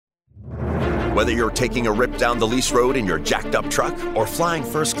Whether you're taking a rip down the lease road in your jacked up truck or flying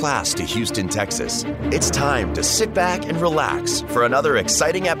first class to Houston, Texas, it's time to sit back and relax for another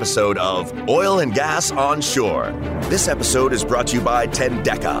exciting episode of Oil and Gas on Shore. This episode is brought to you by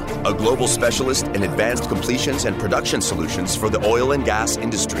Tendeca, a global specialist in advanced completions and production solutions for the oil and gas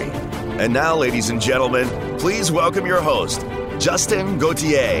industry. And now, ladies and gentlemen, please welcome your host, Justin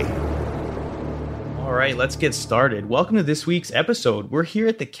Gauthier. All right, let's get started. Welcome to this week's episode. We're here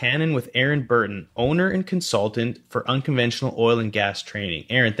at the Cannon with Aaron Burton, owner and consultant for unconventional oil and gas training.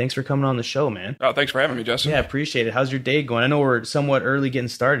 Aaron, thanks for coming on the show, man. Oh, thanks for having me, Justin. Yeah, appreciate it. How's your day going? I know we're somewhat early getting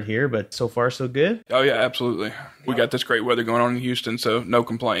started here, but so far so good? Oh, yeah, absolutely. We got this great weather going on in Houston, so no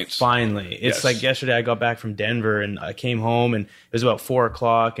complaints. Finally. It's like yesterday I got back from Denver and I came home and it was about 4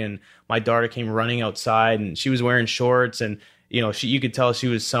 o'clock and my daughter came running outside and she was wearing shorts and you could tell she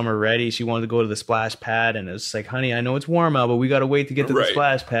was summer ready. She wanted to go to the splash pad, and it was like, honey, I know it's warm out, but we got to wait to get to the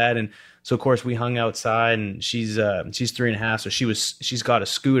splash pad. And so, of course, we hung outside, and she's 3.5, so she's got a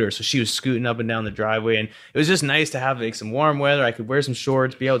scooter, so she was scooting up and down the driveway, and it was just nice to have like some warm weather. I could wear some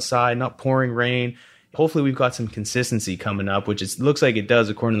shorts, be outside, not pouring rain. Hopefully we've got some consistency coming up, which it looks like it does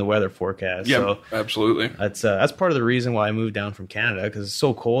according to the weather forecast. Yeah, so absolutely. That's part of the reason why I moved down from Canada, because it's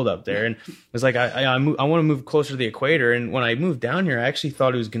so cold up there. And it's like I want to move closer to the equator. And when I moved down here, I actually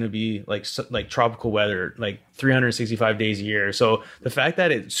thought it was going to be like tropical weather, like 365 days a year. So the fact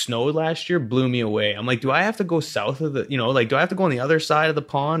that it snowed last year blew me away. I'm like, do I have to go south of do I have to go on the other side of the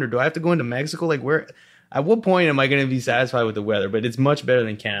pond, or do I have to go into Mexico? Like, where? At what point am I going to be satisfied with the weather? But it's much better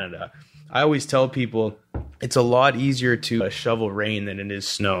than Canada. I always tell people it's a lot easier to shovel rain than it is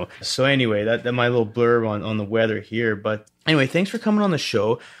snow. So anyway, that my little blurb on the weather here. But anyway, thanks for coming on the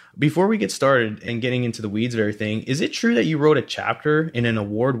show. Before we get started and getting into the weeds of everything, is it true that you wrote a chapter in an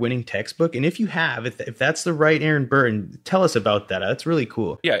award-winning textbook? And if you have, if that's the right Aaron Burton, tell us about that. That's really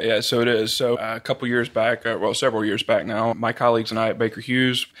cool. Yeah, so it is. So a couple years back, several years back now, my colleagues and I at Baker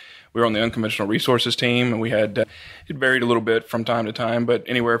Hughes, we were on the unconventional resources team, and we had it varied a little bit from time to time, but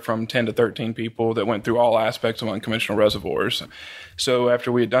anywhere from 10 to 13 people that went through all aspects of unconventional reservoirs. So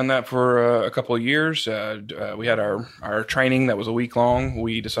after we had done that for a couple of years, we had our training that was a week long.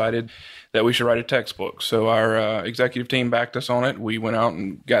 We decided that we should write a textbook. So our executive team backed us on it. We went out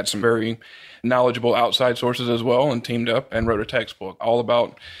and got some very knowledgeable outside sources as well and teamed up and wrote a textbook all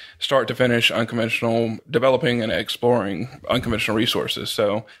about start to finish developing and exploring unconventional resources.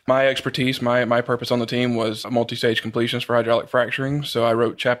 So my expertise, my purpose on the team was multi-stage completions for hydraulic fracturing. So I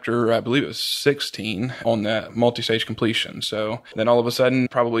wrote chapter, I believe it was 16 on that multi-stage completion. So then all of a sudden,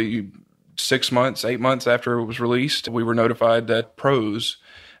 probably 8 months after it was released, we were notified that PROS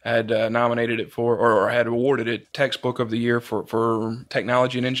had nominated it for, or had awarded it Textbook of the Year for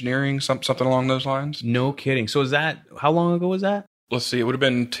technology and engineering, something along those lines. No kidding. So how long ago was that? Let's see, it would have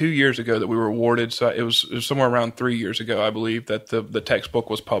been 2 years ago that we were awarded. So it was somewhere around 3 years ago, I believe, that the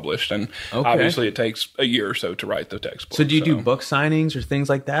textbook was published. And obviously it takes a year or so to write the textbook. So do you do book signings or things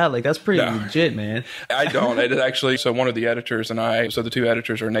like that? Like, that's pretty legit, man. I don't. It actually, so one of the editors and so the two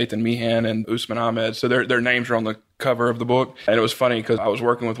editors are Nathan Meehan and Usman Ahmed. So their names are on the cover of the book. And it was funny because I was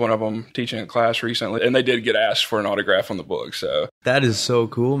working with one of them teaching a class recently, and they did get asked for an autograph on the book. So that is so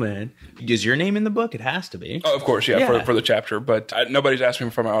cool, man. Is your name in the book? It has to be. Oh, of course, yeah. For the chapter, but nobody's asked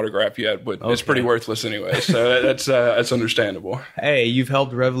me for my autograph yet. But It's pretty worthless anyway, so that's understandable. Hey, you've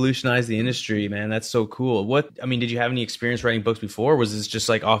helped revolutionize the industry, man. That's so cool. Did you have any experience writing books before? Or was this just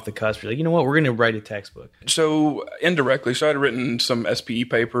like off the cusp? You're like, you know what, we're going to write a textbook. So indirectly, so I'd written some SPE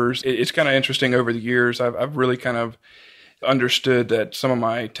papers. It's kind of interesting over the years. I've really kind of understood that some of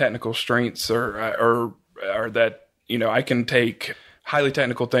my technical strengths are that, I can take highly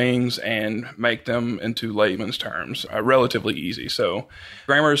technical things and make them into layman's terms relatively easy. So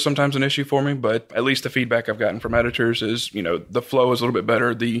grammar is sometimes an issue for me, but at least the feedback I've gotten from editors is, the flow is a little bit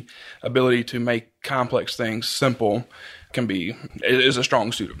better. The ability to make complex things simple is a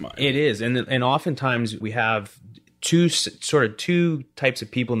strong suit of mine. It is. And oftentimes we have two types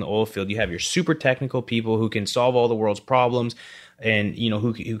of people in the oil field. You have your super technical people who can solve all the world's problems and,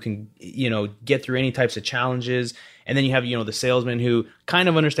 who can, get through any types of challenges. And then you have, the salesmen who kind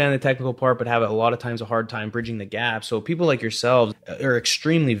of understand the technical part, but have a lot of times a hard time bridging the gap. So people like yourselves are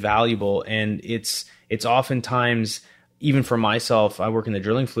extremely valuable. And it's oftentimes, even for myself, I work in the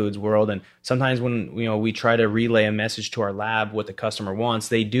drilling fluids world. And sometimes when, we try to relay a message to our lab, what the customer wants,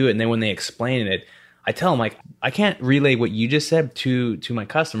 they do it. And then when they explain it, I tell them, like, I can't relay what you just said to my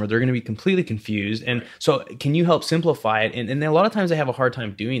customer. They're going to be completely confused. And so can you help simplify it? And a lot of times they have a hard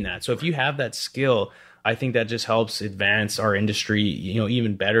time doing that. So if you have that skill I think that just helps advance our industry,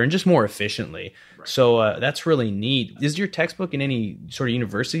 even better and just more efficiently. Right. So that's really neat. Is your textbook in any sort of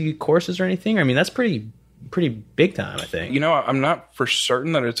university courses or anything? I mean, that's pretty big time, I think. I'm not for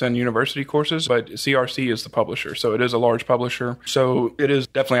certain that it's in university courses, but CRC is the publisher, so it is a large publisher. So it is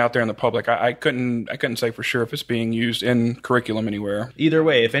definitely out there in the public. I couldn't say for sure if it's being used in curriculum anywhere. Either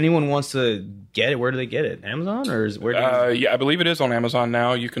way, if anyone wants to get it, where do they get it? Amazon or yeah, I believe it is on Amazon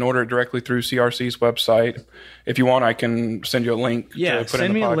now. You can order it directly through CRC's website. If you want, I can send you a link. Yeah, to put send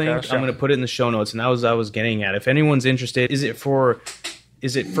in the me a podcast. link. Yeah. I'm going to put it in the show notes, and that was I was getting at. If anyone's interested, is it for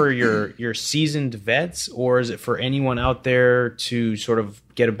your seasoned vets, or is it for anyone out there to sort of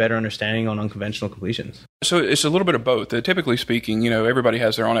get a better understanding on unconventional completions? So it's a little bit of both. Typically speaking, everybody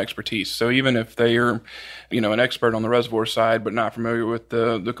has their own expertise. So even if they are, an expert on the reservoir side, but not familiar with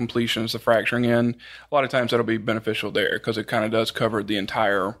the completions, the fracturing in, a lot of times that'll be beneficial there because it kind of does cover the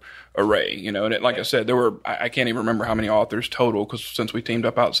entire array, and like I said, I can't even remember how many authors total since we teamed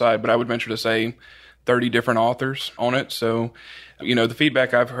up outside, but I would venture to say 30 different authors on it. So, the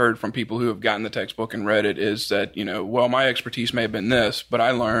feedback I've heard from people who have gotten the textbook and read it is that, well, my expertise may have been this, but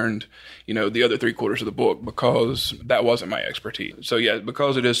I learned, the other 3/4 of the book because that wasn't my expertise. So yeah,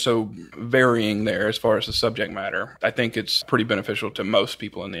 because it is so varying there as far as the subject matter, I think it's pretty beneficial to most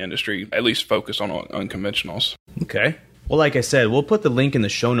people in the industry, at least focus on unconventionals. Okay. Well, like I said, we'll put the link in the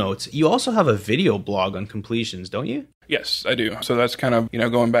show notes. You also have a video blog on completions, don't you? Yes, I do. So that's kind of,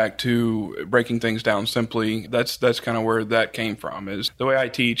 going back to breaking things down simply. That's kind of where that came from. Is the way I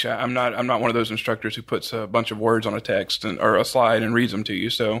teach. I'm not one of those instructors who puts a bunch of words on a text or a slide and reads them to you.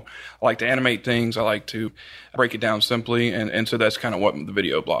 So I like to animate things. I like to break it down simply. And so that's kind of what the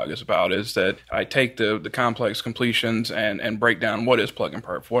video blog is about, is that I take the complex completions and break down what is plug and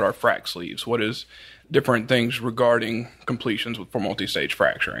perf, what are frac sleeves, what is different things regarding completions for multi-stage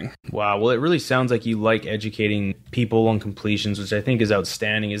fracturing. Wow. Well, it really sounds like you like educating people on completions, which I think is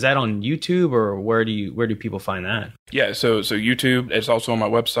outstanding. Is that on YouTube, or where do people find that? Yeah, so YouTube, it's also on my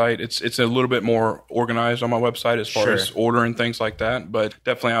website. It's a little bit more organized on my website as far as order and things like that, but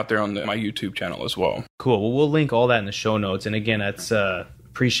definitely out there on my YouTube channel as well. Cool. Well, we'll link all that in the show notes. And again, that's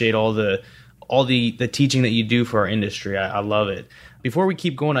appreciate all the teaching that you do for our industry. I love it. Before we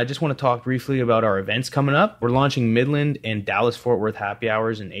keep going, I just want to talk briefly about our events coming up. We're launching Midland and Dallas-Fort Worth happy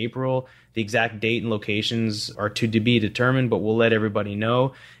hours in April. The exact date and locations are to be determined, but we'll let everybody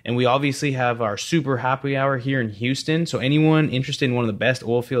know. And we obviously have our super happy hour here in Houston. So anyone interested in one of the best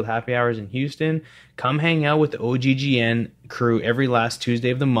oil field happy hours in Houston, come hang out with the OGGN crew every last Tuesday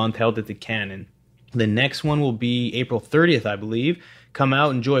of the month, held at the Cannon. The next one will be April 30th, I believe. Come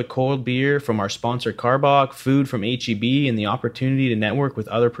out, enjoy cold beer from our sponsor Carbach, food from HEB, and the opportunity to network with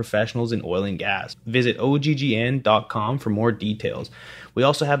other professionals in oil and gas. Visit oggn.com for more details. We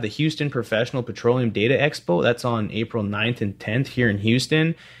also have the Houston Professional Petroleum Data Expo. That's on April 9th and 10th here in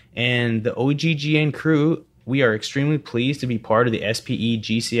Houston. And the OGGN crew, we are extremely pleased to be part of the SPE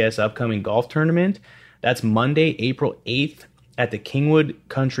GCS upcoming golf tournament. That's Monday, April 8th at the Kingwood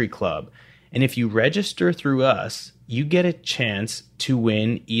Country Club. And if you register through us, you get a chance to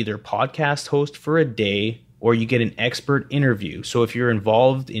win either podcast host for a day, or you get an expert interview. So if you're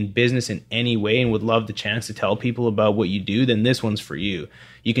involved in business in any way and would love the chance to tell people about what you do, then this one's for you.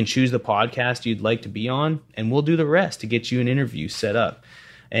 You can choose the podcast you'd like to be on, and we'll do the rest to get you an interview set up.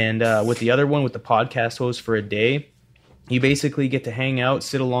 And with the other one, with the podcast host for a day, you basically get to hang out,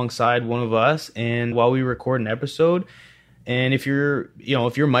 sit alongside one of us, and while we record an episode. And if you're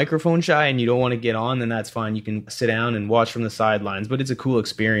microphone shy and you don't want to get on, then that's fine. You can sit down and watch from the sidelines, but it's a cool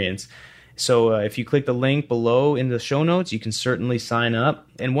experience. So if you click the link below in the show notes, you can certainly sign up.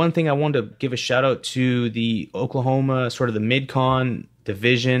 And one thing I wanted to give a shout out to the Oklahoma, sort of the Mid-Con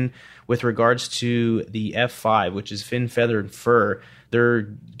division with regards to the F5, which is fin, feather, and fur. They're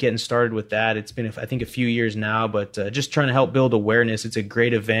getting started with that. It's been, I think, a few years now, but just trying to help build awareness. It's a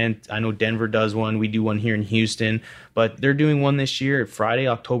great event. I know Denver does one. We do one here in Houston, but they're doing one this year, Friday,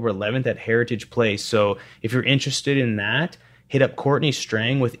 October 11th at Heritage Place. So if you're interested in that, hit up Courtney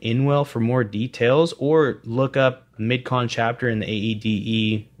Strang with Inwell for more details, or look up Mid-Con chapter in the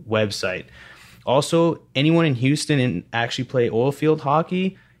AEDE website. Also, anyone in Houston and actually play oil field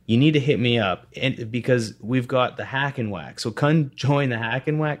hockey, you need to hit me up, and because we've got the Hack and Whack. So come join the Hack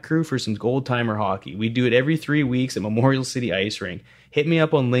and Whack crew for some old timer hockey. We do it every 3 weeks at Memorial City Ice Rink. Hit me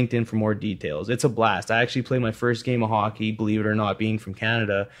up on LinkedIn for more details. It's a blast. I actually played my first game of hockey, believe it or not, being from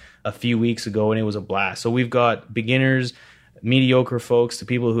Canada a few weeks ago, and it was a blast. So we've got beginners, mediocre folks, to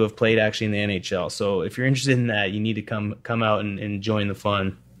people who have played actually in the NHL. So if you're interested in that, you need to come out and join the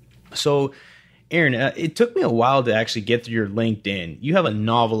fun. So Aaron, it took me a while to actually get through your LinkedIn. You have a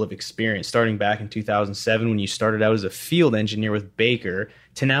novel of experience starting back in 2007 when you started out as a field engineer with Baker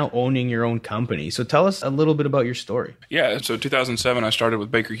to now owning your own company. So tell us a little bit about your story. Yeah, so 2007, I started with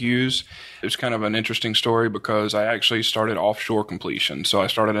Baker Hughes. It was kind of an interesting story because I actually started offshore completion. So I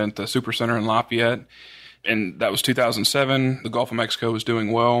started at the Supercenter in Lafayette, and that was 2007. The Gulf of Mexico was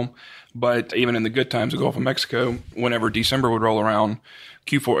doing well. But even in the good times, the Gulf of Mexico, whenever December would roll around,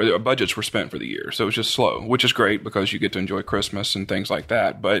 Q4 budgets were spent for the year. So it was just slow, which is great because you get to enjoy Christmas and things like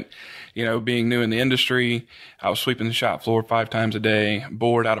that. But, being new in the industry, I was sweeping the shop floor 5 times a day,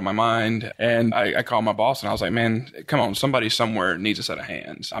 bored out of my mind. And I called my boss and I was like, man, come on, somebody somewhere needs a set of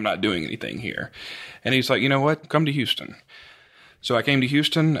hands. I'm not doing anything here. And he's like, you know what? Come to Houston. So I came to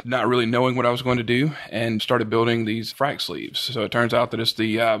Houston, not really knowing what I was going to do, and started building these frac sleeves. So it turns out that it's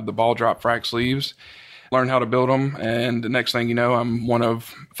the ball drop frac sleeves. Learned how to build them, and the next thing you know, I'm one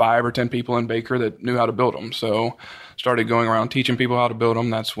of 5 or 10 people in Baker that knew how to build them. So started going around teaching people how to build them.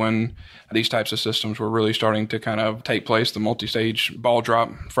 That's when these types of systems were really starting to kind of take place, the multi-stage ball drop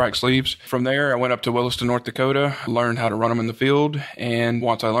frac sleeves. From there, I went up to Williston, North Dakota, learned how to run them in the field. And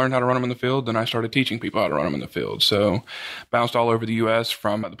once I learned how to run them in the field, then I started teaching people how to run them in the field. So bounced all over the U.S.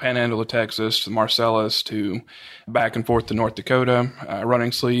 from the Panhandle of Texas to Marcellus to back and forth to North Dakota,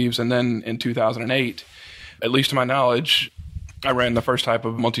 running sleeves. And then in 2008, at least to my knowledge, I ran the first type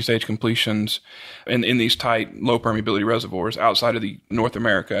of multi-stage completions in these tight, low permeability reservoirs outside of the North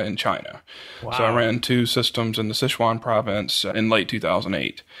America and China. Wow. So I ran 2 systems in the Sichuan province in late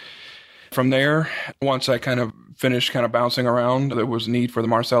 2008. From there, once I kind of finished kind of bouncing around, there was need for the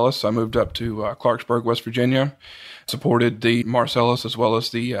Marcellus. I moved up to Clarksburg, West Virginia, supported the Marcellus as well as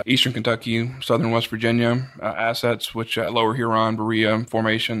the Eastern Kentucky, Southern West Virginia assets, which Lower Huron, Berea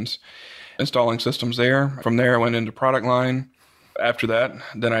formations, installing systems there. From there, I went into product line. After that,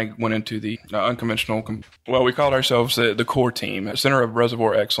 then I went into the unconventional. We called ourselves the core team, Center of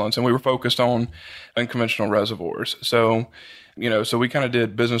Reservoir Excellence, and we were focused on unconventional reservoirs. So we kind of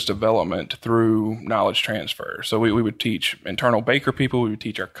did business development through knowledge transfer. So we would teach internal Baker people, we would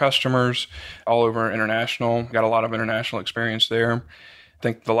teach our customers all over international. Got a lot of international experience there. I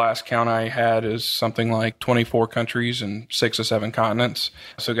think the last count I had is something like 24 countries and 6 or 7 continents.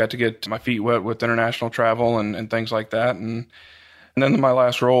 So got to get my feet wet with international travel and things like that. And then my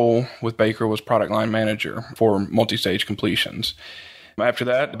last role with Baker was product line manager for multi-stage completions. After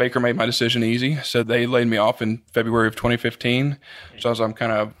that, Baker made my decision easy. So they laid me off in February of 2015. So as I'm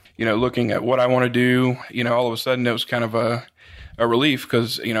kind of, looking at what I want to do, all of a sudden it was kind of a relief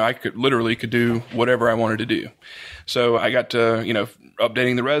because, I could do whatever I wanted to do. So I got to,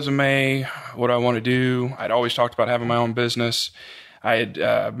 updating the resume, what I want to do. I'd always talked about having my own business. I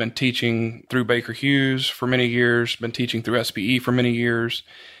had been teaching through Baker Hughes for many years, been teaching through SPE for many years.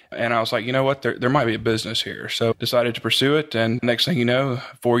 And I was like, you know what, there might be a business here. So decided to pursue it. And next thing you know,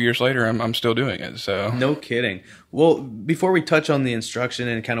 4 years later, I'm still doing it. So no kidding. Well, before we touch on the instruction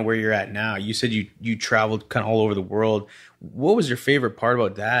and kind of where you're at now, you said you traveled kind of all over the world. What was your favorite part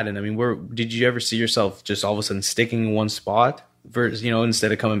about that? And I mean, where did you ever see yourself just all of a sudden sticking in one spot versus,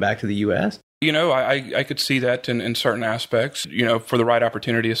 instead of coming back to the U.S.? I could see that in certain aspects, for the right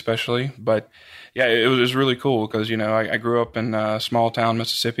opportunity especially. But yeah, it was really cool because, I grew up in small town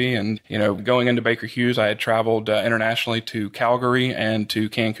Mississippi and, going into Baker Hughes, I had traveled internationally to Calgary and to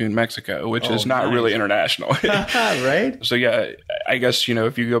Cancun, Mexico, which is not really international. Right? So yeah, I guess,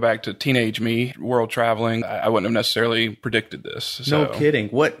 if you go back to teenage me, world traveling, I wouldn't have necessarily predicted this. So. No kidding.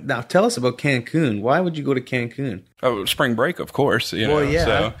 Now tell us about Cancun. Why would you go to Cancun? Oh, spring break, of course. Well,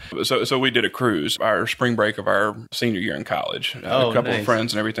 yeah. So we did a cruise, our spring break of our senior year in college. A couple of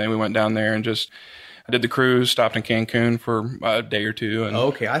friends and everything. We went down there and I did the cruise, stopped in Cancun for a day or two. And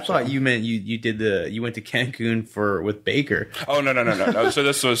okay, I thought you meant you went to Cancun with Baker. Oh no. So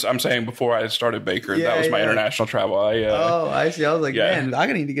this was, I'm saying, before I started Baker, that was my international travel. I see. I was like, man, I'm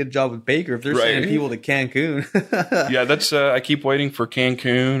gonna need to get a job with Baker if they're sending people to Cancun. Yeah, that's. I keep waiting for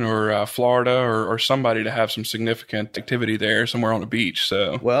Cancun or Florida or somebody to have some significant activity there, somewhere on the beach.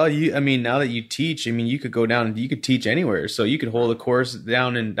 So well, now that you teach, you could go down and you could teach anywhere. So you could hold a course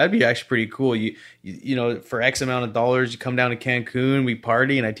down, and that'd be actually pretty cool. For X amount of dollars, you come down to Cancun, we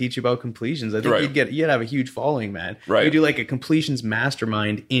party, and I teach you about completions. I think you'd have a huge following, man. Right. You do like a completions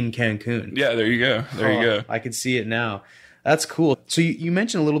mastermind in Cancun. Yeah, there you go. You go. I can see it now. That's cool. So you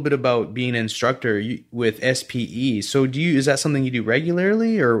mentioned a little bit about being an instructor with SPE. So is that something you do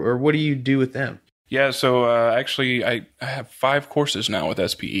regularly, or what do you do with them? Yeah, so actually I have 5 courses now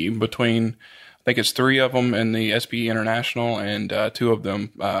with SPE between, I think it's 3 of them in the SPE International and 2 of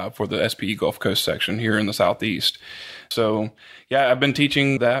them for the SPE Gulf Coast section here in the Southeast. So, yeah, I've been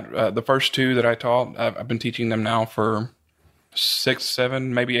teaching that. The first two that I taught, I've been teaching them now for 6,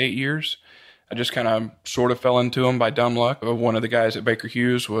 7, maybe 8 years. I just kind of sort of fell into them by dumb luck. One of the guys at Baker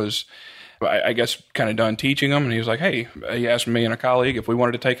Hughes was, I guess, kind of done teaching them. And he was like, hey, he asked me and a colleague if we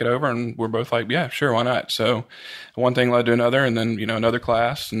wanted to take it over. And we're both like, yeah, sure, why not? So one thing led to another, and then, another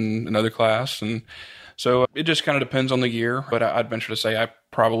class and another class. And so it just kind of depends on the year. But I'd venture to say I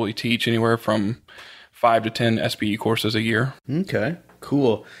probably teach anywhere from 5 to 10 SPE courses a year. Okay,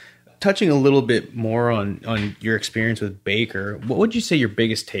 cool. Touching a little bit more on your experience with Baker, what would you say your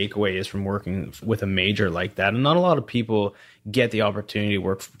biggest takeaway is from working with a major like that? And not a lot of people get the opportunity to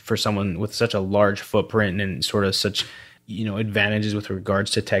work for someone with such a large footprint and sort of such, advantages with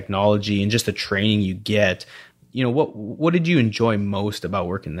regards to technology and just the training you get. What did you enjoy most about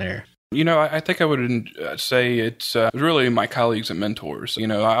working there? I think I would say it's really my colleagues and mentors.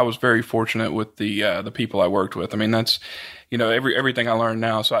 I was very fortunate with the people I worked with. I mean, that's, everything I learned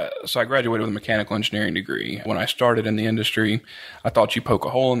now. So I graduated with a mechanical engineering degree. When I started in the industry, I thought you poke a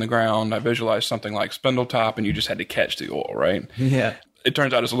hole in the ground. I visualized something like spindle top, and you just had to catch the oil, right? Yeah. It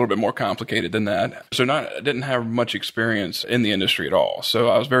turns out it's a little bit more complicated than that. So I didn't have much experience in the industry at all. So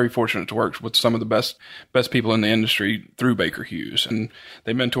I was very fortunate to work with some of the best people in the industry through Baker Hughes. And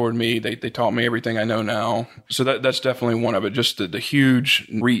they mentored me. They taught me everything I know now. So that's definitely one of it. Just the huge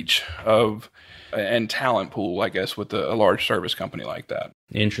reach of and talent pool, I guess, with a large service company like that.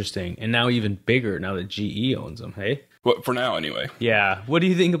 Interesting. And now even bigger now that GE owns them, hey? Well, for now, anyway. Yeah. What do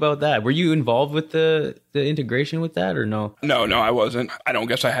you think about that? Were you involved with the integration with that or no? No, I wasn't. I don't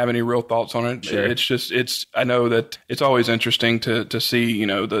guess I have any real thoughts on it. Sure. It's just, I know that it's always interesting to see,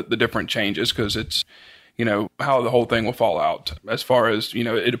 the different changes because it's, how the whole thing will fall out as far as,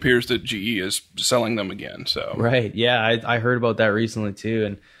 it appears that GE is selling them again. So right. Yeah. I heard about that recently too.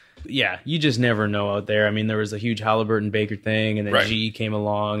 And yeah, you just never know out there. I mean, there was a huge Halliburton Baker thing, and then right. GE came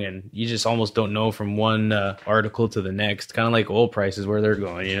along, and you just almost don't know from one article to the next. Kind of like oil prices, where they're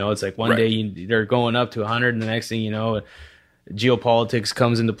going. It's like one right. day they're going up to 100, and the next thing you know, geopolitics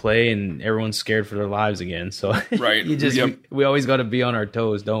comes into play, and everyone's scared for their lives again. So right. we always got to be on our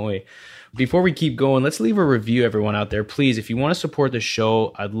toes, don't we? Before we keep going, let's leave a review, everyone out there. Please, if you want to support the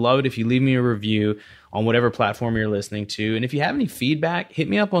show, I'd love it if you leave me a review on whatever platform you're listening to. And if you have any feedback, hit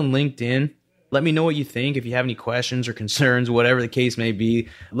me up on LinkedIn. Let me know what you think. If you have any questions or concerns, whatever the case may be,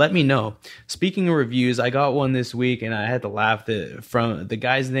 let me know. Speaking of reviews, I got one this week, and I had to laugh. From the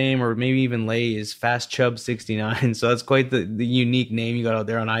guy's name, or maybe even Lay, is FastChub69. So that's quite the unique name you got out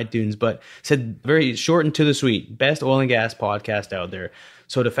there on iTunes. But said very short and to the sweet, best oil and gas podcast out there.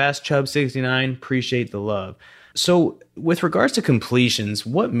 So to FastChub69, appreciate the love. So with regards to completions,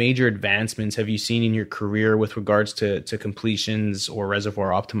 what major advancements have you seen in your career with regards to completions or reservoir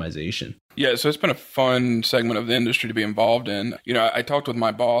optimization? Yeah, so it's been a fun segment of the industry to be involved in. I talked with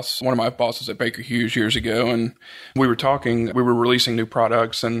my boss, one of my bosses at Baker Hughes years ago, and we were releasing new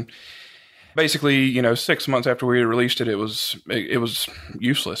products, and basically, 6 months after we released it, it was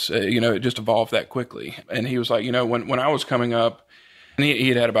useless. It just evolved that quickly. And he was like, when I was coming up, and he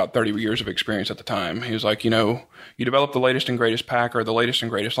had about 30 years of experience at the time. He was like, you develop the latest and greatest packer, the latest and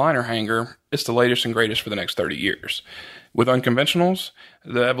greatest liner hanger. It's the latest and greatest for the next 30 years. With unconventionals,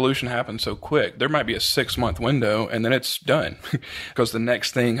 the evolution happens so quick. There might be a 6-month window, and then it's done because the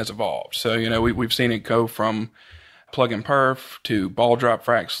next thing has evolved. So, we've seen it go from plug and perf to ball drop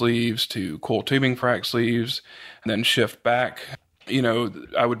frac sleeves to coil tubing frac sleeves, and then shift back.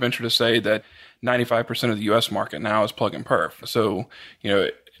 I would venture to say that 95% of the U.S. market now is plug and perf. So,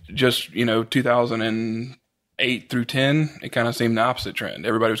 2008 through 10, it kind of seemed the opposite trend.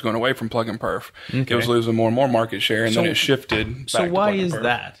 Everybody was going away from plug and perf. Okay. It was losing more and more market share, and then it shifted back So to why plug and is perf.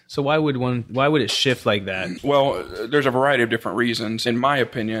 that? So why would it shift like that? Well, there's a variety of different reasons. In my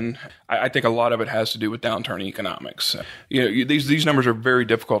opinion, I think a lot of it has to do with downturn economics. These numbers are very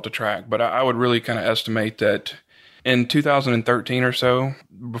difficult to track, but I would really kind of estimate that in 2013 or so,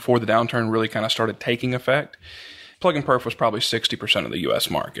 before the downturn really kind of started taking effect, plug and perf was probably 60% of the U.S.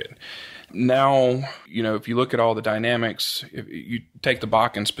 market. Now, if you look at all the dynamics, if you take the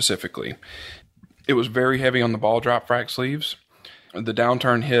Bakken specifically, it was very heavy on the ball drop frac sleeves. The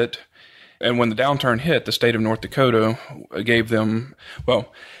downturn hit, and when the downturn hit, the state of North Dakota gave them,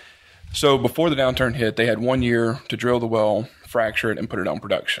 so before the downturn hit, they had 1 year to drill the well, fracture it, and put it on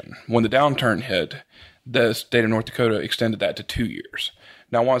production. When the downturn hit, the state of North Dakota extended that to 2 years.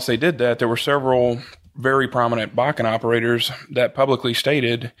 Now, once they did that, there were several very prominent Bakken operators that publicly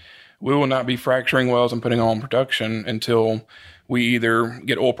stated, we will not be fracturing wells and putting them on production until we either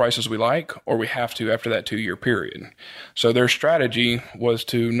get oil prices we like or we have to after that 2-year period. So their strategy was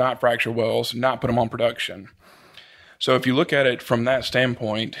to not fracture wells, not put them on production. So if you look at it from that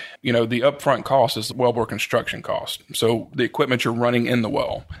standpoint, the upfront cost is the wellbore construction cost. So the equipment you're running in the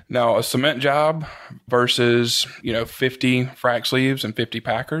well. Now, a cement job versus, 50 frac sleeves and 50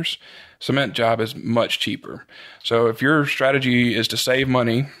 packers, cement job is much cheaper. So if your strategy is to save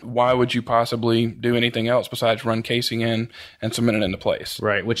money, why would you possibly do anything else besides run casing in and cement it into place?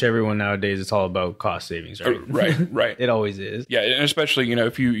 Right. Which everyone nowadays, it's all about cost savings, right? Right. It always is. Yeah. And especially,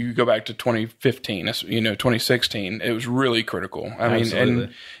 if you go back to 2015, 2016, it was really critical. I mean,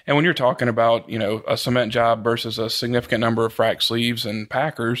 and when you're talking about, a cement job versus a significant number of frac sleeves and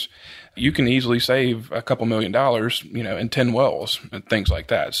packers, you can easily save a couple $1 million, in 10 wells and things like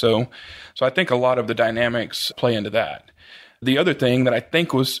that. So I think a lot of the dynamics play into that. The other thing that I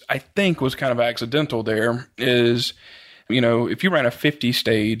think was kind of accidental there is, if you ran a 50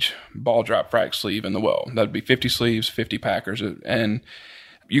 stage ball drop frac sleeve in the well, that'd be 50 sleeves, 50 packers, and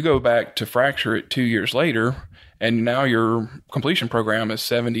you go back to fracture it 2 years later, and now your completion program is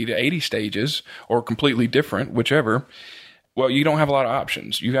 70 to 80 stages or completely different, whichever. Well, you don't have a lot of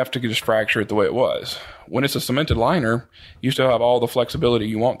options. You have to just fracture it the way it was. When it's a cemented liner, you still have all the flexibility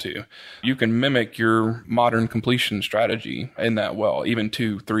you want to. You can mimic your modern completion strategy in that well, even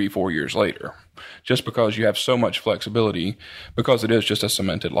 2, 3, 4 years later, just because you have so much flexibility because it is just a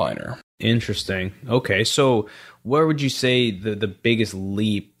cemented liner. Interesting. Okay. So where would you say the biggest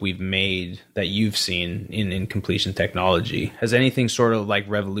leap we've made that you've seen in completion technology? Has anything sort of like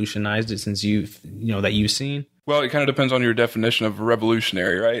revolutionized it since that you've seen? Well, it kind of depends on your definition of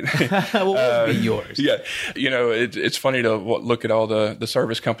revolutionary, right? What would be yours? Yeah. It's funny to look at all the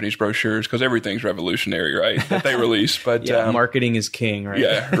service companies' brochures because everything's revolutionary, right, that they release. But marketing is king, right?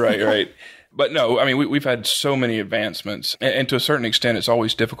 Yeah, right. But no, I mean, we've had so many advancements. And to a certain extent, it's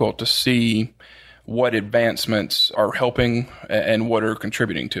always difficult to see what advancements are helping and what are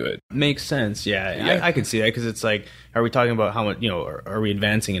contributing to it. Makes sense. Yeah. I can see that because it's like, are we talking about how much, are we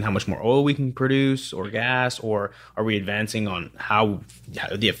advancing in how much more oil we can produce or gas, or are we advancing on how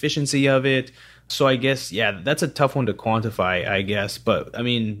the efficiency of it? So I guess, that's a tough one to quantify, I guess. But I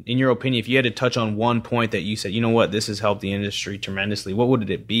mean, in your opinion, if you had to touch on one point that you said, this has helped the industry tremendously, what would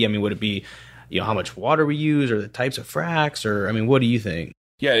it be? I mean, would it be, how much water we use or the types of fracs, or, I mean, what do you think?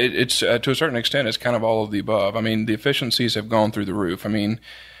 Yeah, it's to a certain extent, it's kind of all of the above. I mean, the efficiencies have gone through the roof. I mean,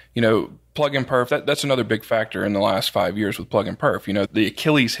 plug and perf, that's another big factor in the last 5 years with plug and perf. The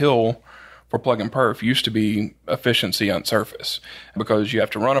Achilles heel for plug and perf used to be efficiency on surface because you have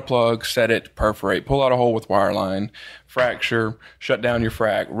to run a plug, set it, perforate, pull out a hole with wireline, fracture, shut down your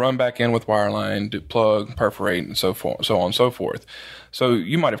frac, run back in with wireline, do plug, perforate, and so on and so forth. So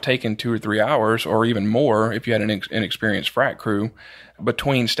you might have taken 2 or 3 hours or even more if you had an inexperienced frac crew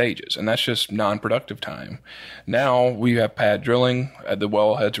between stages, and that's just non-productive time. Now we have pad drilling. The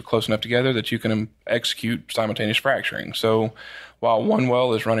well heads are close enough together that you can execute simultaneous fracturing. So while one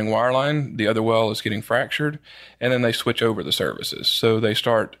well is running wireline, the other well is getting fractured, and then they switch over the services. So they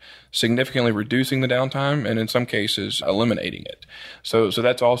start significantly reducing the downtime and in some cases eliminating it. So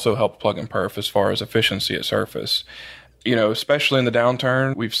that's also helped plug and perf as far as efficiency at surface. Especially in the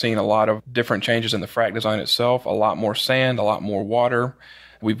downturn, we've seen a lot of different changes in the frac design itself, a lot more sand, a lot more water.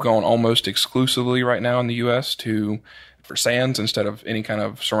 We've gone almost exclusively right now in the U.S. for sands instead of any kind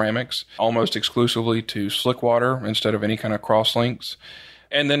of ceramics, almost exclusively to slick water instead of any kind of cross links.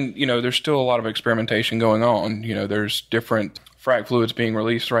 And then, there's still a lot of experimentation going on. There's different frac fluids being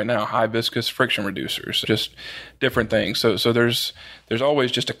released right now, high viscous friction reducers, just different things. So there's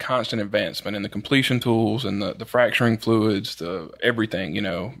always just a constant advancement in the completion tools and the fracturing fluids, the everything,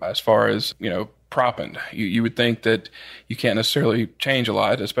 as far as, proppant. You would think that you can't necessarily change a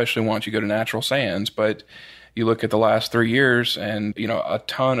lot, especially once you go to natural sands, but you look at the last 3 years and, a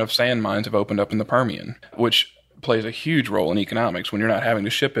ton of sand mines have opened up in the Permian, which plays a huge role in economics when you're not having to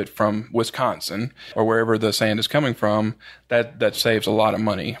ship it from Wisconsin or wherever the sand is coming from. That saves a lot of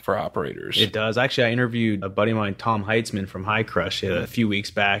money for operators. It does. Actually, I interviewed a buddy of mine, Tom Heitzman from High Crush, a few weeks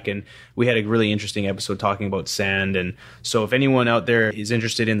back, and we had a really interesting episode talking about sand. And so if anyone out there is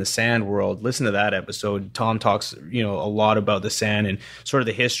interested in the sand world, listen to that episode. Tom talks, a lot about the sand and sort of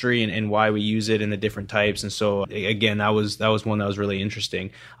the history and why we use it and the different types. And so again, that was one that was really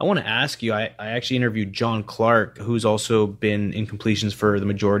interesting. I want to ask you, I actually interviewed John Clark, who's also been in completions for the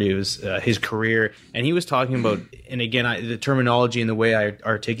majority of his career. And he was talking about, and again, the terminology and the way I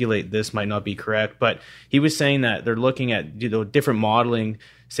articulate this might not be correct, but he was saying that they're looking at different modeling,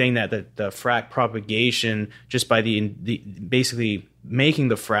 saying that the frac propagation, just by the basically making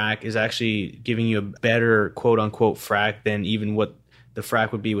the frac, is actually giving you a better quote unquote frac than even what the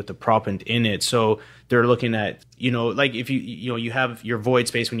frac would be with the proppant in it. So they're looking at, like if you have your void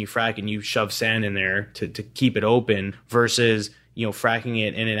space when you frac and you shove sand in there to keep it open versus, fracking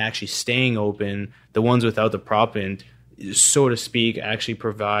it and it actually staying open. The ones without the proppant, so to speak, actually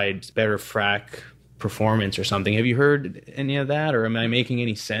provides better frac performance or something. Have you heard any of that, or am I making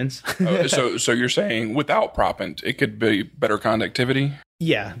any sense? So you're saying without proppant, it could be better conductivity?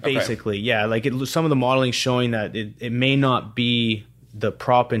 Yeah, basically. Okay. Yeah, like some of the modeling showing that it may not be the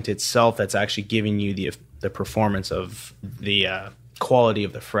proppant itself that's actually giving you the performance of the quality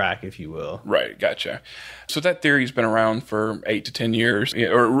of the frac, if you will. Right, gotcha. So that theory's been around for 8 to 10 years,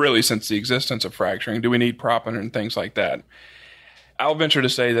 or really since the existence of fracturing. Do we need proppant and things like that? I'll venture to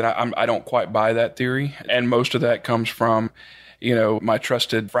say that I don't quite buy that theory, and most of that comes from, my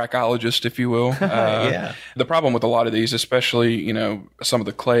trusted frackologist, if you will. Yeah. The problem with a lot of these, especially, some of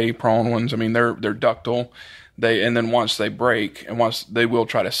the clay-prone ones, I mean, they're ductile. And then once they break, they will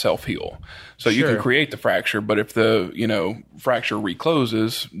try to self-heal. So you can create the fracture, but if the, fracture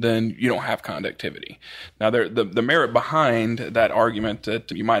recloses, then you don't have conductivity. Now, the merit behind that argument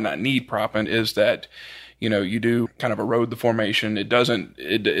that you might not need proppant is that, you do kind of erode the formation. It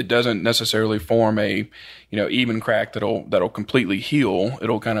doesn't necessarily form a, even crack that'll completely heal.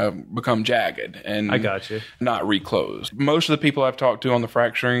 It'll kind of become jagged and I got you. Not reclose. Most of the people I've talked to on the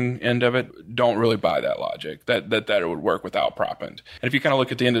fracturing end of it don't really buy that logic that it would work without proppant. And if you kind of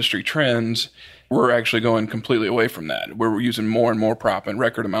look at the industry trends, we're actually going completely away from that. We're using more and more proppant,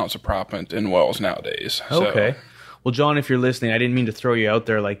 record amounts of proppant in wells nowadays. Okay. Well, John, if you're listening, I didn't mean to throw you out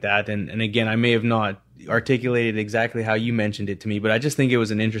there like that. And again, I may have not articulated exactly how you mentioned it to me, but I just think it was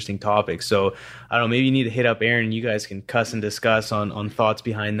an interesting topic. So I don't know, maybe you need to hit up Aaron and you guys can cuss and discuss on thoughts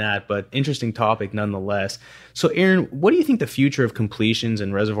behind that, but interesting topic nonetheless. So Aaron, what do you think the future of completions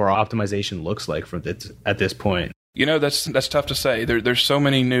and reservoir optimization looks like at this point? That's tough to say. There's so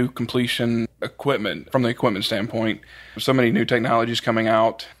many new completion equipment from the equipment standpoint, so many new technologies coming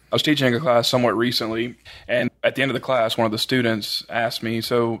out. I was teaching a class somewhat recently, and at the end of the class, one of the students asked me,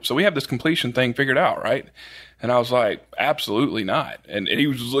 so we have this completion thing figured out, right? And I was like, absolutely not. And he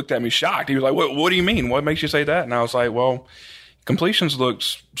looked at me shocked. He was like, what do you mean? What makes you say that? And I was like, well, completions look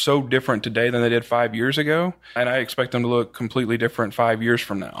so different today than they did 5 years ago, and I expect them to look completely different 5 years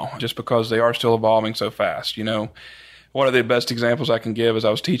from now, just because they are still evolving so fast. One of the best examples I can give is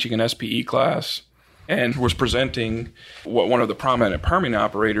I was teaching an SPE class, and was presenting what one of the prominent Permian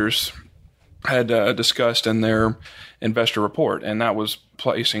operators had discussed in their investor report, and that was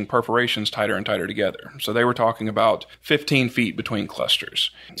placing perforations tighter and tighter together. So they were talking about 15 feet between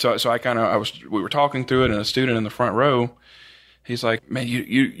clusters. So we were talking through it, and a student in the front row, he's like, man,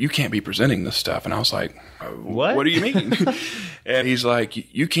 you can't be presenting this stuff. And I was like, what do you mean? And he's like,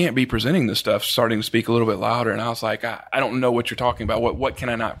 you can't be presenting this stuff, starting to speak a little bit louder. And I was like, I don't know what you're talking about. What can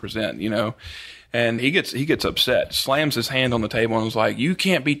I not present, And he gets upset, slams his hand on the table and was like, you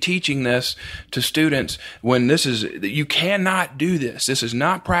can't be teaching this to students when you cannot do this. This is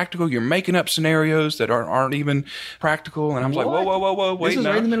not practical. You're making up scenarios that aren't even practical. And I'm like, whoa, wait. This was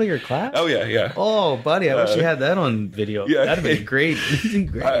right in the middle of your class? Oh, yeah. Oh, buddy, I wish you had that on video. Yeah. That'd have been great.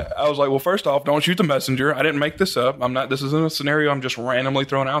 I was like, well, first off, don't shoot the messenger. I didn't make this up. This isn't a scenario I'm just randomly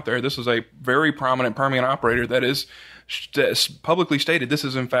throwing out there. This is a very prominent Permian operator that is publicly stated this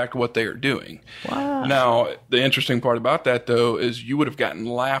is in fact what they are doing. Wow. Now, the interesting part about that, though, is you would have gotten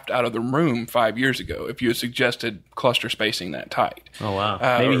laughed out of the room 5 years ago if you had suggested cluster spacing that tight. Oh, wow.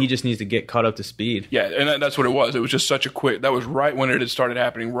 Maybe he just needs to get caught up to speed. Yeah, and that's what it was. It was just such a quick, that was right when it had started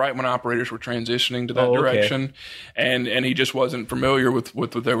happening, right when operators were transitioning to that direction, and he just wasn't familiar with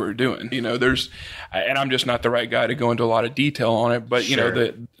what they were doing. And I'm just not the right guy to go into a lot of detail on it, but,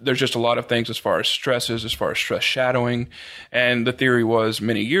 there's just a lot of things as far as stresses, as far as stress shadowing. And the theory was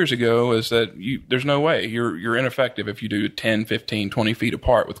many years ago is that there's no way you're ineffective if you do 10, 15, 20 feet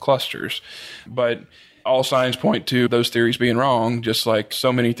apart with clusters. But all signs point to those theories being wrong, just like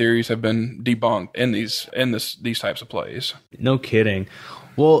so many theories have been debunked in these types of plays. No kidding.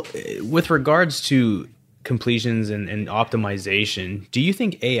 Well, with regards to completions and optimization, do you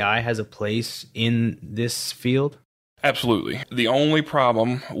think AI has a place in this field? Absolutely. The only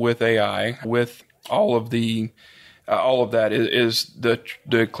problem with AI, with all of that is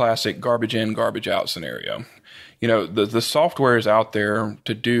the classic garbage in, garbage out scenario. The software is out there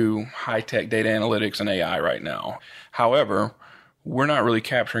to do high-tech data analytics and AI right now. However, we're not really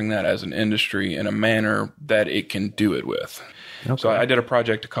capturing that as an industry in a manner that it can do it with. Okay. So I did a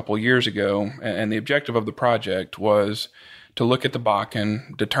project a couple of years ago, and the objective of the project was to look at the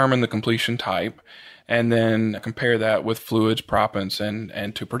Bakken, determine the completion type, and then compare that with fluids, proppants,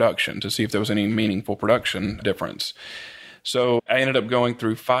 and to production to see if there was any meaningful production difference. So I ended up going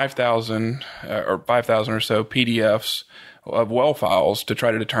through 5,000 or so PDFs of well files to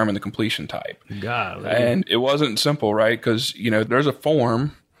try to determine the completion type. God. And it wasn't simple, right? Because, there's a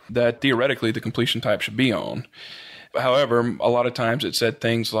form that theoretically the completion type should be on. However, a lot of times it said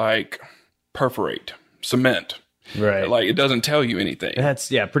things like perforate, cement. Right. Like, it doesn't tell you anything. That's,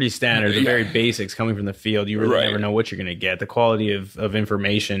 pretty standard. The very basics coming from the field. You really never know what you're going to get. The quality of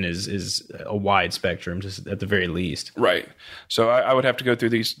information is a wide spectrum, just at the very least. Right. So I would have to go through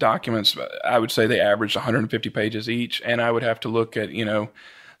these documents. I would say they averaged 150 pages each. And I would have to look at,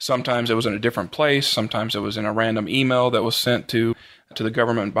 sometimes it was in a different place. Sometimes it was in a random email that was sent to the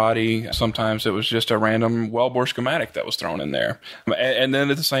government body. Sometimes it was just a random wellbore schematic that was thrown in there. And then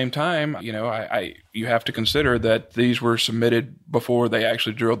at the same time, you have to consider that these were submitted before they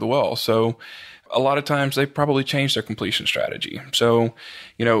actually drilled the well. So a lot of times they probably changed their completion strategy. So,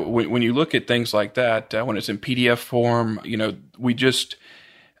 when you look at things like that, when it's in PDF form,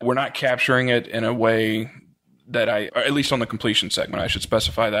 we're not capturing it in a way that or at least on the completion segment, I should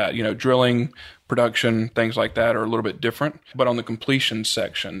specify that, drilling, production, things like that are a little bit different. But on the completion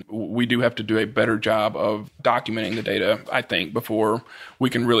section, we do have to do a better job of documenting the data, I think, before we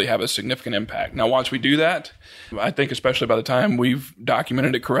can really have a significant impact. Now, once we do that, I think especially by the time we've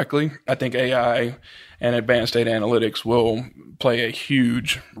documented it correctly, I think AI and advanced data analytics will play a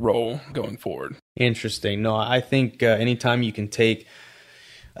huge role going forward. Interesting. No, I think anytime you can take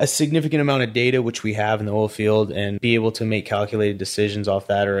a significant amount of data, which we have in the oil field, and be able to make calculated decisions off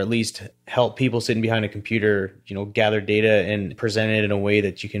that, or at least help people sitting behind a computer, gather data and present it in a way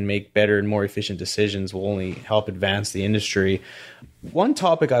that you can make better and more efficient decisions, will only help advance the industry. One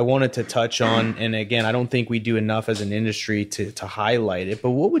topic I wanted to touch on, and again, I don't think we do enough as an industry to highlight it,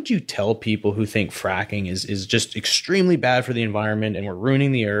 but what would you tell people who think fracking is just extremely bad for the environment and we're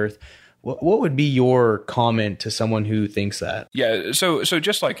ruining the earth? What would be your comment to someone who thinks that? Yeah, so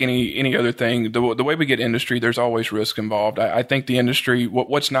just like any other thing, the way we get industry, there's always risk involved. I think the industry,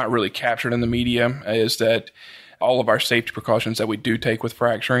 what's not really captured in the media is that all of our safety precautions that we do take with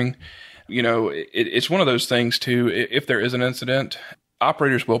fracturing, it's one of those things too. If there is an incident,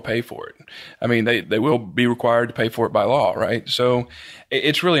 operators will pay for it. I mean, they will be required to pay for it by law, right? So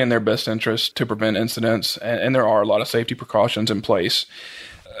it's really in their best interest to prevent incidents, and there are a lot of safety precautions in place.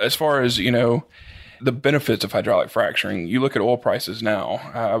 As far as, the benefits of hydraulic fracturing, you look at oil prices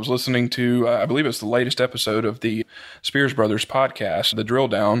now. I was listening to, I believe it's the latest episode of the Spears Brothers podcast, The Drill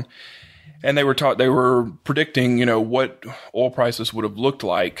Down, and they were predicting, what oil prices would have looked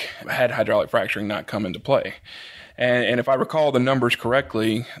like had hydraulic fracturing not come into play. And if I recall the numbers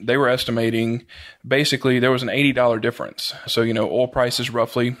correctly, they were estimating basically there was an $80 difference. So, oil price is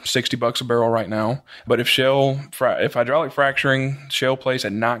roughly $60 a barrel right now. But if hydraulic fracturing shale plays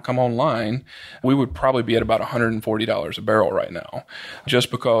had not come online, we would probably be at about $140 a barrel right now, just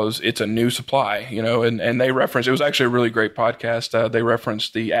because it's a new supply, and they referenced, it was actually a really great podcast. They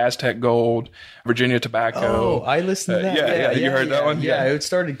referenced the Aztec Gold, Virginia Tobacco. Oh, I listened to that. Yeah. You heard that one? Yeah, it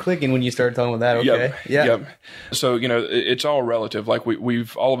started clicking when you started talking about that. Okay. Yep. So, it's all relative. Like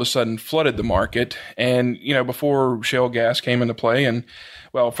we've all of a sudden flooded the market. And, before shale gas came into play, and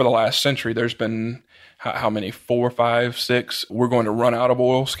well, for the last century, there's been how many, 4, 5, 6, we're going to run out of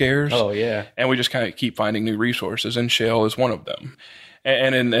oil scares. Oh, yeah. And we just kind of keep finding new resources, and shale is one of them.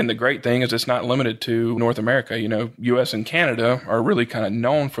 And the great thing is it's not limited to North America. U.S. and Canada are really kind of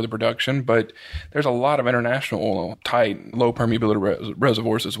known for the production, but there's a lot of international oil, tight, low permeability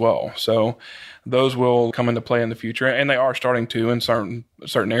reservoirs as well. So those will come into play in the future, and they are starting to in certain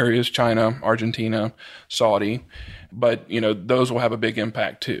areas, China, Argentina, Saudi. But, those will have a big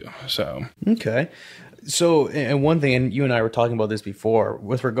impact too. So okay. So, and one thing, and you and I were talking about this before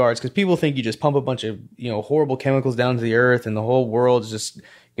with regards, because people think you just pump a bunch of, horrible chemicals down to the earth and the whole world's just,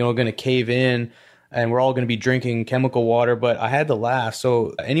 going to cave in and we're all going to be drinking chemical water. But I had to laugh.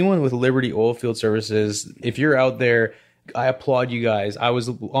 So anyone with Liberty Oilfield Services, if you're out there, I applaud you guys. I was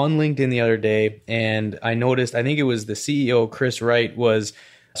on LinkedIn the other day and I noticed, I think it was the CEO, Chris Wright, was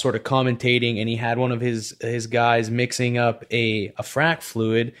sort of commentating, and he had one of his guys mixing up a frac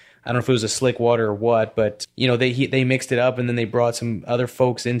fluid. I don't know if it was a slick water or what, but they mixed it up, and then they brought some other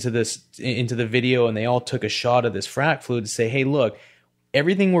folks into the video, and they all took a shot of this frac fluid to say, hey, look,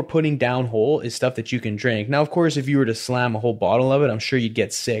 everything we're putting down hole is stuff that you can drink. Now, of course, if you were to slam a whole bottle of it, I'm sure you'd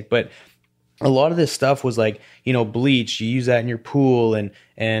get sick, but a lot of this stuff was like, bleach, you use that in your pool, and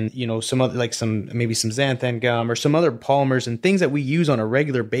some other, like maybe some xanthan gum or some other polymers and things that we use on a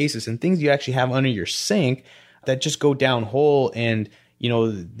regular basis, and things you actually have under your sink that just go down hole and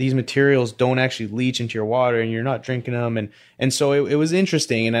these materials don't actually leach into your water and you're not drinking them. And so it was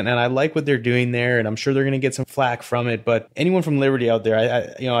interesting. And I like what they're doing there, and I'm sure they're going to get some flack from it. But anyone from Liberty out there,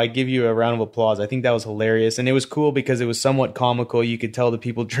 I give you a round of applause. I think that was hilarious. And it was cool because it was somewhat comical. You could tell the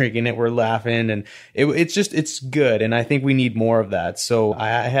people drinking it were laughing, and it's good. And I think we need more of that. So I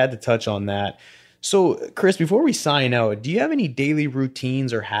had to touch on that. So, Chris, before we sign out, do you have any daily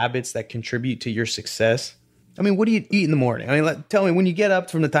routines or habits that contribute to your success? I mean, what do you eat in the morning? I mean, tell me, when you get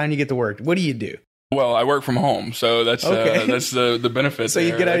up from the time you get to work, what do you do? Well, I work from home, so that's the benefit. So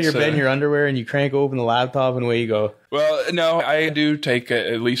you get out of your bed in your underwear and you crank open the laptop and away you go. Well, no, I do take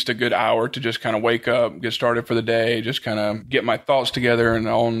at least a good hour to just kind of wake up, get started for the day, just kind of get my thoughts together and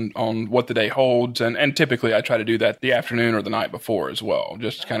on what the day holds. And typically I try to do that the afternoon or the night before as well,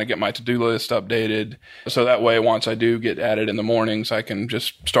 just to kind of get my to-do list updated. So that way, once I do get at it in the mornings, I can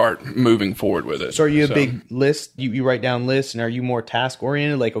just start moving forward with it. So are you a big list? You write down lists, and are you more task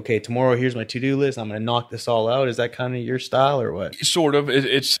oriented? Like, okay, tomorrow here's my to-do list. I'm going to knock this all out. Is that kind of your style or what? Sort of.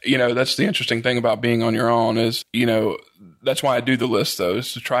 It's that's the interesting thing about being on your own is, that's why I do the list, though,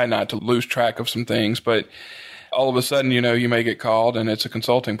 is to try not to lose track of some things. But all of a sudden, you may get called and it's a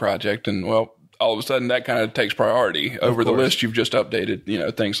consulting project. And, well, all of a sudden that kind of takes priority over the list you've just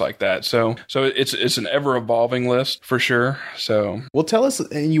updated, things like that. So it's an ever evolving list for sure. So, well, tell us,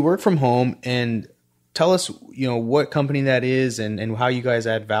 and you work from home, and tell us, what company that is and how you guys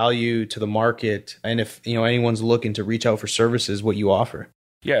add value to the market. And if, anyone's looking to reach out for services, what you offer.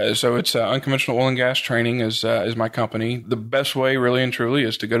 Yeah, so it's Unconventional Oil and Gas Training is my company. The best way, really and truly,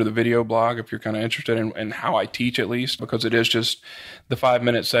 is to go to the video blog if you're kind of interested in how I teach, at least, because it is just the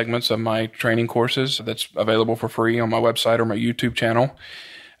 5-minute segments of my training courses that's available for free on my website or my YouTube channel.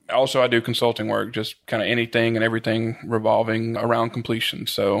 Also, I do consulting work, just kind of anything and everything revolving around completion.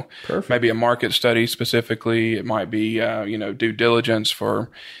 So maybe a market study specifically. It might be, due diligence for,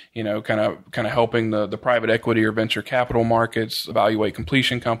 kind of helping the private equity or venture capital markets evaluate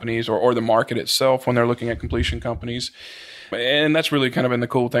completion companies or the market itself when they're looking at completion companies. And that's really kind of been the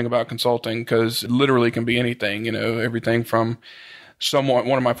cool thing about consulting, because it literally can be anything, everything from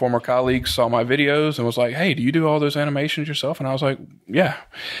one of my former colleagues saw my videos and was like, "Hey, do you do all those animations yourself?" And I was like, "Yeah."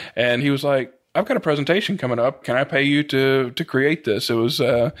 And he was like, "I've got a presentation coming up. Can I pay you to create this?" It was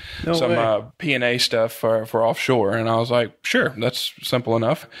some P&A stuff for offshore. And I was like, "Sure, that's simple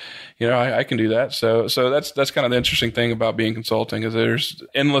enough. I can do that." So that's kind of the interesting thing about being consulting, is there's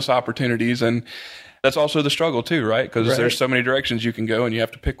endless opportunities, and that's also the struggle too, right? Because there's so many directions you can go, and you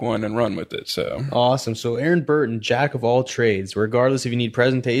have to pick one and run with it. So awesome. So Aaron Burton, jack of all trades, regardless if you need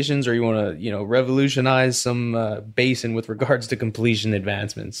presentations or you want to, revolutionize some basin with regards to completion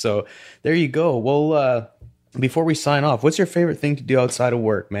advancements. So there you go. Well, before we sign off, what's your favorite thing to do outside of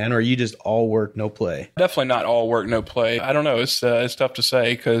work, man? Or are you just all work, no play? Definitely not all work, no play. I don't know. It's tough to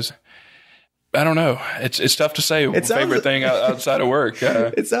say, because I don't know. It's tough to say favorite thing outside of work.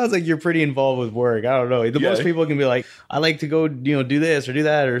 It sounds like you're pretty involved with work. I don't know. Most people can be like, I like to go, do this or do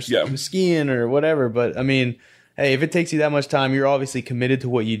that or skiing or whatever. But I mean, hey, if it takes you that much time, you're obviously committed to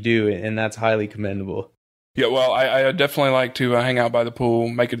what you do, and that's highly commendable. Yeah, well, I definitely like to hang out by the pool,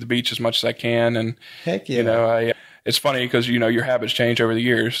 make it to the beach as much as I can, and heck yeah. It's funny because, your habits change over the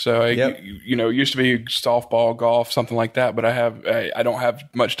years. So, it used to be softball, golf, something like that, but I don't have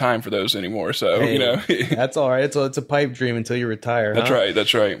much time for those anymore. So, that's all right. It's a pipe dream until you retire. That's right.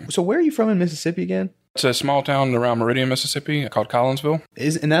 That's right. So where are you from in Mississippi again? It's a small town around Meridian, Mississippi called Collinsville.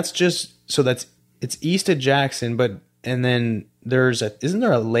 It's east of Jackson, and then isn't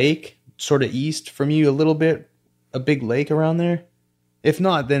there a lake sort of east from you a little bit, a big lake around there? If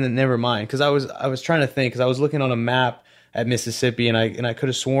not, then never mind. Because I was trying to think, because I was looking on a map at Mississippi, and I could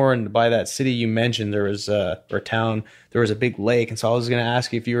have sworn by that city you mentioned there was or town there was a big lake, and so I was going to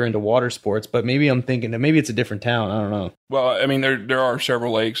ask you if you were into water sports, but maybe I'm thinking that maybe it's a different town. I don't know. Well, I mean, there are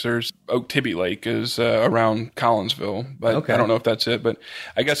several lakes. There's Okeechobee Lake is around Collinsville, but I don't know if that's it. But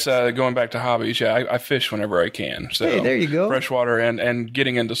I guess going back to hobbies, I fish whenever I can. So hey, there you go. Freshwater and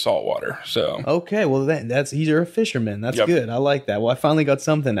getting into saltwater. So okay, well you're a fisherman. That's good. I like that. Well, I finally got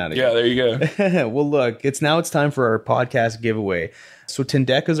something out of you. Yeah, there you go. Well, look, it's time for our podcast giveaway. So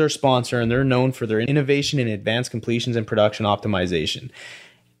Tendeka is our sponsor, and they're known for their innovation in advanced completions and production optimization.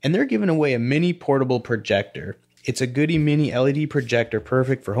 And they're giving away a mini portable projector. It's a goody mini LED projector,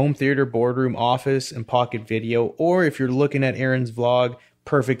 perfect for home theater, boardroom, office, and pocket video. Or if you're looking at Aaron's vlog,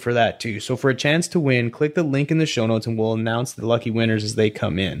 perfect for that too. So for a chance to win, click the link in the show notes and we'll announce the lucky winners as they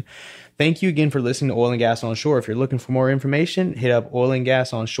come in. Thank you again for listening to Oil and Gas on Shore. If you're looking for more information, hit up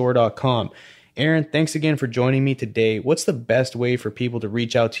oilandgasonshore.com. Aaron, thanks again for joining me today. What's the best way for people to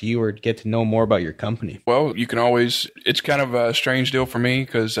reach out to you or get to know more about your company? Well, you can always, it's kind of a strange deal for me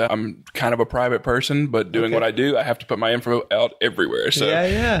because I'm kind of a private person, but doing what I do, I have to put my info out everywhere. So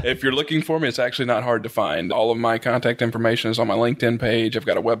if you're looking for me, it's actually not hard to find. All of my contact information is on my LinkedIn page. I've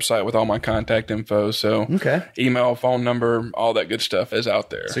got a website with all my contact info. So email, phone number, all that good stuff is out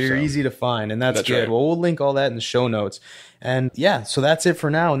there. So you're easy to find, and that's good. Right. Well, we'll link all that in the show notes. And yeah, so that's it for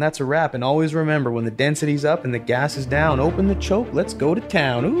now, and that's a wrap. And always remember, when the density's up and the gas is down, open the choke, let's go to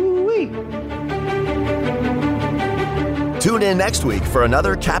town. Ooh-wee. Tune in next week for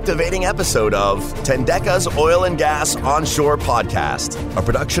another captivating episode of Tendeka's Oil and Gas Onshore Podcast, a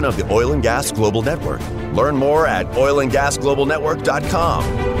production of the Oil and Gas Global Network. Learn more at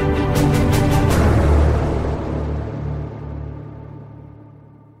oilandgasglobalnetwork.com.